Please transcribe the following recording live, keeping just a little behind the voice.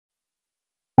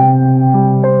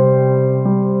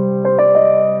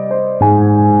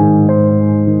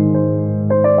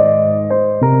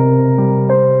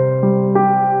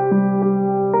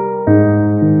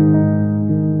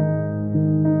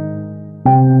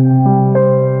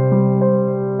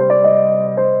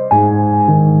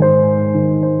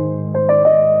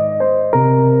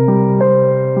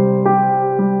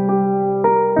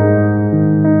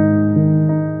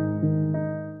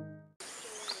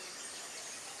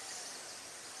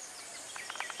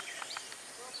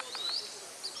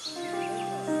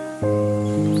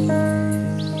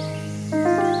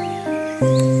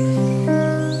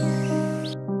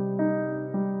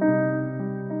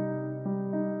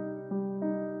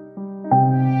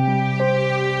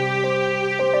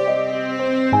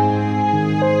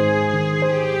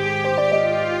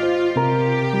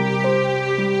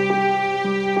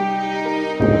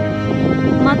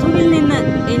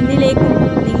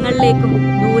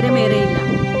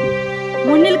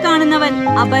കാണുന്നവൻ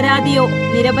അപരാധിയോ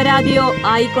നിരപരാധിയോ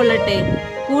ആയിക്കൊള്ളട്ടെ,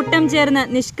 കൂട്ടം ചേർന്ന്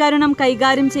നിഷ്കരുണം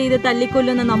കൈകാര്യം ചെയ്ത്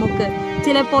തല്ലിക്കൊല്ലുന്ന നമുക്ക്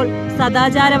ചിലപ്പോൾ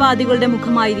സദാചാരവാദികളുടെ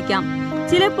മുഖമായിരിക്കാം.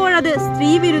 ചിലപ്പോൾ അത്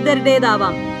സ്ത്രീ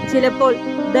വിരുദ്ധരുടേതാവാം, ചിലപ്പോൾ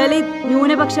ദളിത്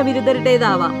ന്യൂനപക്ഷ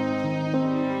വിരുദ്ധരുടേതാവാം.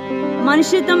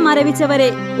 മനുഷ്യത്വം മരവിച്ചവരെ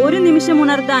ഒരു നിമിഷം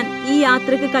ഉണർത്താൻ ഈ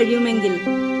യാത്രക്ക് കഴിയുമെങ്കിൽ.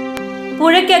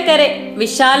 പുഴയ്ക്കക്കരെ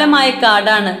വിശാലമായ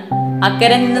കാടാണ്.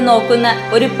 അക്കരെ നിന്ന് നോക്കുന്ന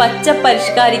ഒരു പച്ച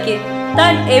പരിഷ്കാരിക്ക്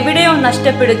താൻ എവിടെയോ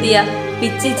നഷ്ടപ്പെടുത്തിയ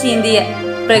പിച്ചി ചീന്തിയ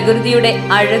പ്രകൃതിയുടെ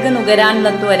അഴക് നുകരാനുള്ള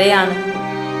ത്വരയാണ്.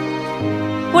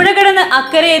 പുഴ കടന്ന്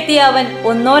അക്കരെ എത്തിയ അവൻ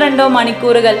 1-2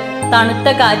 മണിക്കൂറുകൾ തണുത്ത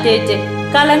കാറ്റേറ്റ്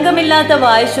കളങ്കമില്ലാത്ത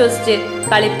വായു ശ്വസിച്ച്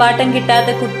കളിപ്പാട്ടം കിട്ടാത്ത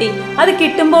കുട്ടി അത്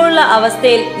കിട്ടുമ്പോഴുള്ള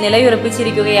അവസ്ഥയിൽ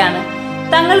നിലയുറപ്പിച്ചിരിക്കുകയാണ്.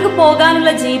 തങ്ങൾക്ക്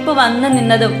പോകാനുള്ള ജീപ്പ് വന്നു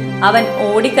നിന്നതും അവൻ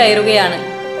ഓടിക്കയറുകയാണ്.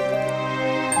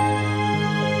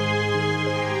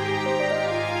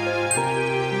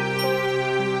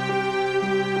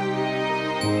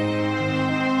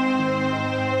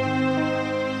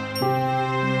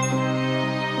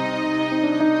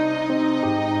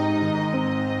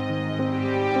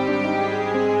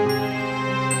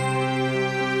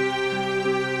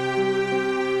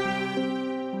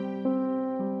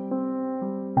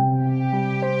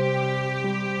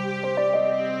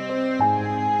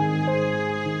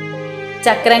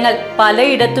 ചക്രങ്ങൾ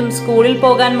പലയിടത്തും സ്കൂളിൽ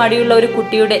പോകാൻ മടിയുള്ള ഒരു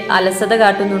കുട്ടിയുടെ അലസത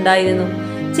കാട്ടുന്നുണ്ടായിരുന്നു.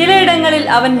 ചിലയിടങ്ങളിൽ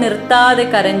അവൻ നിർത്താതെ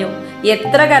കരഞ്ഞു.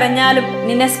 എത്ര കരഞ്ഞാലും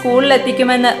നിന്നെ സ്കൂളിൽ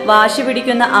എത്തിക്കുമെന്ന് വാശി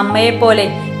പിടിക്കുന്ന അമ്മയെപ്പോലെ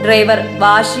ഡ്രൈവർ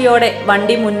വാശിയോടെ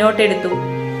വണ്ടി മുന്നോട്ടെടുത്തു.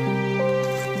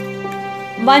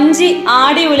 വഞ്ചി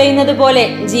ആടി ഉലയുന്നത് പോലെ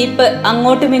ജീപ്പ്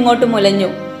അങ്ങോട്ടും ഇങ്ങോട്ടും ഉലഞ്ഞു.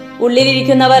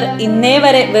 ഉള്ളിലിരിക്കുന്നവർ ഇന്നേ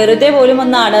വരെ വെറുതെ പോലും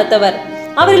ഒന്ന് ആടാത്തവർ.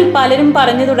 അവരിൽ പലരും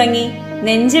പറഞ്ഞു തുടങ്ങി,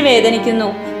 നെഞ്ച് വേദനിക്കുന്നു,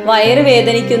 വയറ്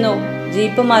വേദനിക്കുന്നു,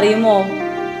 ജീപ്പ് മറിയുമോ?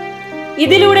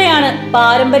 ഇതിലൂടെയാണ്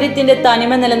പാരമ്പര്യത്തിന്റെ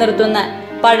തനിമ നിലനിർത്തുന്ന,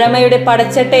 പഴമയുടെ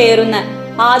പടച്ചട്ടയേറുന്ന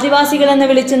ആദിവാസികളെന്ന്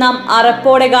വിളിച്ച് നാം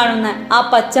അറപ്പോടെ കാണുന്ന ആ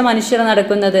പച്ച മനുഷ്യർ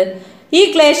നടക്കുന്നത്. ഈ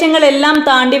ക്ലേശങ്ങളെല്ലാം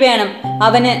താണ്ടി വേണം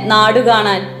അവന് നാടു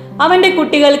കാണാൻ, അവന്റെ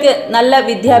കുട്ടികൾക്ക് നല്ല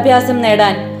വിദ്യാഭ്യാസം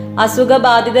നേടാൻ,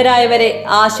 അസുഖബാധിതരായവരെ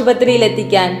ആശുപത്രിയിൽ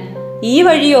എത്തിക്കാൻ. ഈ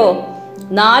വഴിയോ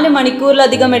 4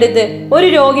 മണിക്കൂറിലധികം എടുത്ത് ഒരു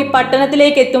രോഗി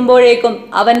പട്ടണത്തിലേക്ക് എത്തുമ്പോഴേക്കും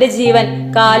അവന്റെ ജീവൻ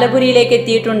കാലപുരിയിലേക്ക്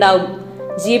എത്തിയിട്ടുണ്ടാവും.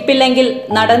 ജീപ്പില്ലെങ്കിൽ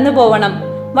നടന്നു പോവണം.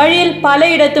 വഴിയിൽ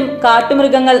പലയിടത്തും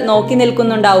കാട്ടുമൃഗങ്ങൾ നോക്കി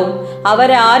നിൽക്കുന്നുണ്ടാവും.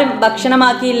 അവരാരും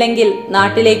ഭക്ഷണമാക്കിയില്ലെങ്കിൽ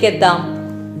നാട്ടിലേക്ക് എത്താം.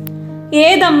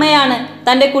 ഏതമ്മയാണ്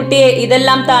തന്റെ കുട്ടിയെ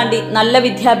ഇതെല്ലാം താണ്ടി നല്ല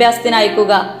വിദ്യാഭ്യാസത്തിന്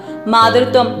അയക്കുക?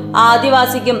 മാതൃത്വം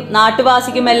ആദിവാസിക്കും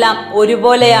നാട്ടുവാസിക്കുമെല്ലാം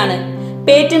ഒരുപോലെയാണ്.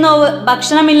 പേറ്റുനോവ്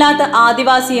ഭക്ഷണമില്ലാത്ത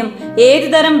ആദിവാസിയും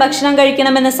ഏതുതരം ഭക്ഷണം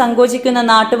കഴിക്കണമെന്ന് സങ്കോചിക്കുന്ന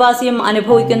നാട്ടുവാസിയും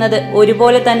അനുഭവിക്കുന്നത്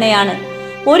ഒരുപോലെ തന്നെയാണ്.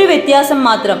 ഒരു വ്യത്യാസം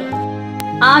മാത്രം.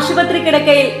 ആശുപത്രി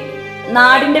കിടക്കയിൽ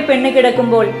നാടിന്റെ പെണ്ണ്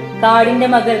കിടക്കുമ്പോൾ കാടിന്റെ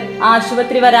മകൾ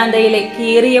ആശുപത്രി വരാന്തയിലെ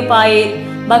കീറിയ പായയിൽ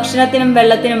ഭക്ഷണത്തിനും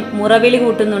വെള്ളത്തിനും മുറവിളി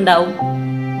കൂട്ടുന്നുണ്ടാവും.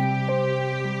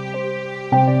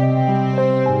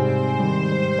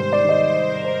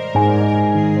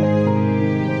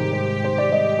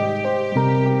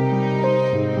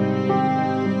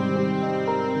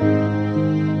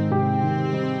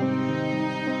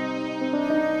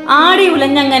 ആടി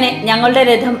ഉലഞ്ഞങ്ങനെ ഞങ്ങളുടെ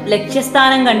രഥം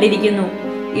ലക്ഷ്യസ്ഥാനം കണ്ടിരിക്കുന്നു.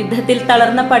 യുദ്ധത്തിൽ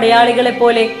തളർന്ന പടയാളികളെ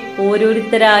പോലെ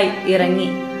ഓരോരുത്തരായി ഇറങ്ങി.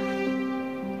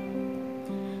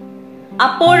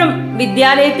 അപ്പോഴും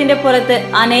വിദ്യാലയത്തിന്റെ പുറത്ത്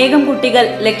അനേകം കുട്ടികൾ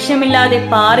ലക്ഷ്യമില്ലാതെ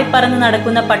പാറിപ്പറന്ന്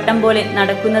നടക്കുന്ന പട്ടം പോലെ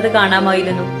നടക്കുന്നത്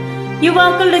കാണാമായിരുന്നു.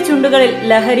 യുവാക്കളുടെ ചുണ്ടുകളിൽ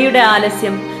ലഹരിയുടെ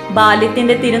ആലസ്യം,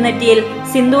 ബാല്യത്തിന്റെ തിരുനെറ്റിയിൽ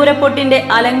സിന്ദൂരപ്പൊട്ടിന്റെ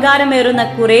അലങ്കാരമേറുന്ന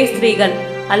കുറെ സ്ത്രീകൾ,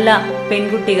 അല്ല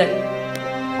പെൺകുട്ടികൾ.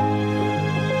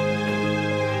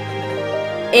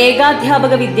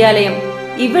 ഏകാധ്യാപക വിദ്യാലയം.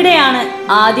 ഇവിടെയാണ്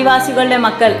ആദിവാസികളുടെ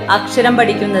മക്കൾ അക്ഷരം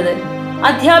പഠിക്കുന്നത്.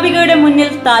 അധ്യാപികയുടെ മുന്നിൽ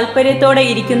താല്പര്യത്തോടെ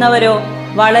ഇരിക്കുന്നവരോ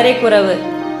വളരെ കുറവ്.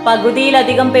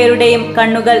 പകുതിയിലധികം പേരുടെയും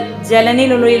കണ്ണുകൾ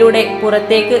ജലനിലുള്ളിലൂടെ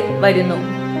പുറത്തേക്ക് വരുന്നു.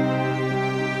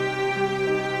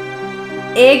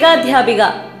 ഏകാധ്യാപിക.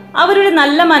 അവരുടെ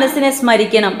നല്ല മനസ്സിനെ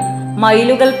സ്മരിക്കണം.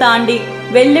 മൈലുകൾ താണ്ടി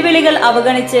വെല്ലുവിളികൾ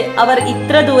അവഗണിച്ച് അവർ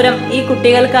ഇത്ര ദൂരം ഈ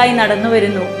കുട്ടികൾക്കായി നടന്നു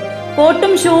വരുന്നു.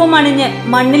 കോട്ടും ഷൂവും അണിഞ്ഞ്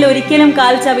മണ്ണിൽ ഒരിക്കലും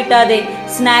കാൽ ചവിട്ടാതെ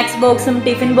സ്നാക്സ് ബോക്സും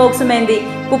ടിഫിൻ ബോക്സും ഏന്തി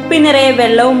കുപ്പി നിറയെ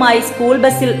വെള്ളവുമായി സ്കൂൾ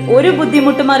ബസ്സിൽ ഒരു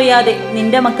ബുദ്ധിമുട്ടും അറിയാതെ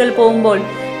നിന്റെ മക്കൾ പോകുമ്പോൾ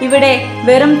ഇവിടെ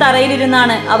വെറും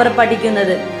തറയിലിരുന്നാണ് അവർ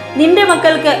പഠിക്കുന്നത്. നിന്റെ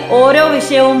മക്കൾക്ക് ഓരോ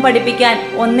വിഷയവും പഠിപ്പിക്കാൻ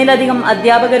 1-ലധികം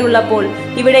അധ്യാപകരുള്ളപ്പോൾ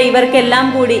ഇവിടെ ഇവർക്കെല്ലാം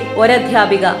കൂടി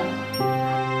ഒരധ്യാപിക.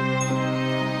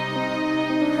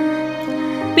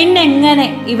 പിന്നെങ്ങനെ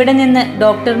ഇവിടെ നിന്ന്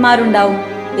ഡോക്ടർമാരുണ്ടാവും,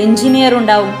 എഞ്ചിനീയർ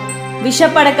ഉണ്ടാവും?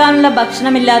 വിശപ്പടക്കാനുള്ള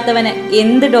ഭക്ഷണമില്ലാത്തവന്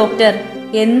എന്ത് ഡോക്ടർ,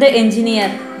 എന്ത്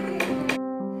എഞ്ചിനീയർ?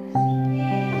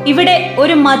 ഇവിടെ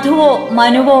ഒരു മധുവോ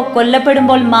മനുവോ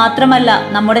കൊല്ലപ്പെടുമ്പോൾ മാത്രമല്ല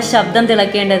നമ്മുടെ ശബ്ദം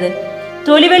തിളക്കേണ്ടത്.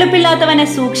 തൊലിവെളുപ്പില്ലാത്തവനെ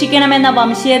സൂക്ഷിക്കണമെന്ന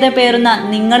വംശീയത പേറുന്ന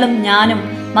നിങ്ങളും ഞാനും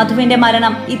മധുവിന്റെ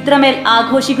മരണം ഇത്രമേൽ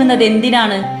ആഘോഷിക്കുന്നത്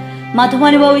എന്തിനാണ്? മധു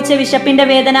അനുഭവിച്ച വിശപ്പിന്റെ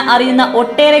വേദന അറിയുന്ന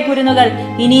ഒട്ടേറെ കുരുന്നുകൾ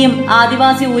ഇനിയും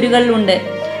ആദിവാസി ഊരുകളിലുണ്ട്.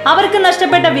 അവർക്ക്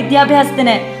നഷ്ടപ്പെട്ട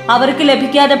വിദ്യാഭ്യാസത്തിന്, അവർക്ക്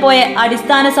ലഭിക്കാതെ പോയ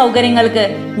അടിസ്ഥാന സൗകര്യങ്ങൾക്ക്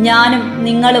ഞാനും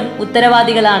നിങ്ങളും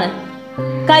ഉത്തരവാദികളാണ്.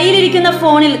 കയ്യിലിരിക്കുന്ന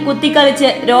ഫോണിൽ കുത്തിക്കളിച്ച്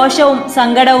രോഷവും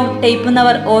സങ്കടവും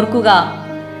ടേപ്പുന്നവർ ഓർക്കുക,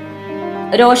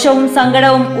 രോഷവും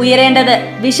സങ്കടവും ഉയരേണ്ടത്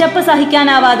വിശപ്പ്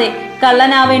സഹിക്കാനാവാതെ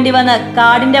കള്ളനാവേണ്ടി വന്ന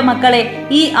കാടിന്റെ മക്കളെ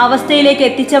ഈ അവസ്ഥയിലേക്ക്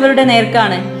എത്തിച്ചവരുടെ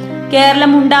നേർക്കാണ്.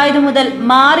 കേരളം ഉണ്ടായതു മുതൽ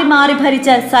മാറി മാറി ഭരിച്ച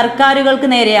സർക്കാരുകൾക്ക്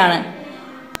നേരെയാണ്.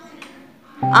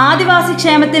 ആദിവാസി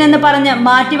ക്ഷേമത്തിനെന്ന് പറഞ്ഞ്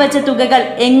മാറ്റിവെച്ച തുകകൾ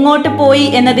എങ്ങോട്ട് പോയി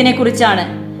എന്നതിനെ കുറിച്ചാണ്.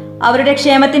 അവരുടെ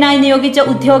ക്ഷേമത്തിനായി നിയോഗിച്ച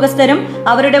ഉദ്യോഗസ്ഥരും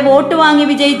അവരുടെ വോട്ട് വാങ്ങി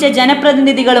വിജയിച്ച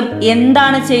ജനപ്രതിനിധികളും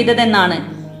എന്താണ് ചെയ്തതെന്നാണ്.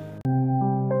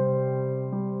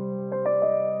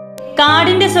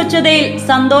 കാടിന്റെ സ്വച്ഛതയിൽ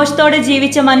സന്തോഷത്തോടെ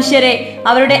ജീവിച്ച മനുഷ്യരെ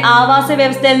അവരുടെ ആവാസ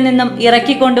വ്യവസ്ഥയിൽ നിന്നും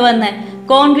ഇറക്കിക്കൊണ്ടുവന്ന്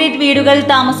കോൺക്രീറ്റ് വീടുകളിൽ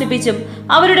താമസിപ്പിച്ചും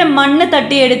അവരുടെ മണ്ണ്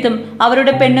തട്ടിയെടുത്തും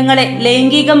അവരുടെ പെണ്ണുങ്ങളെ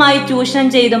ലൈംഗികമായി ചൂഷണം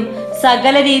ചെയ്തും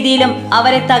സകല രീതിയിലും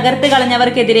അവരെ തകർത്ത്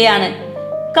കളഞ്ഞവർക്കെതിരെയാണ്.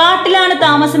 കാട്ടിലാണ്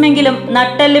താമസമെങ്കിലും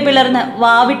നട്ടെല്ല് പിളർന്ന്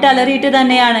വാവിട്ടലറിയിട്ട്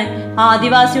തന്നെയാണ്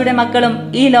ആദിവാസിയുടെ മക്കളും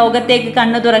ഈ ലോകത്തേക്ക്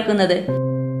കണ്ണു തുറക്കുന്നത്.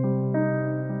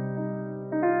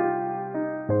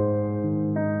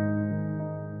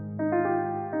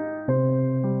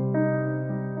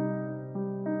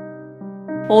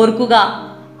 ഓർക്കുക,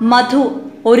 മധു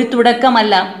ഒരു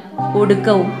തുടക്കമല്ല,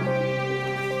 ഒടുക്കവും.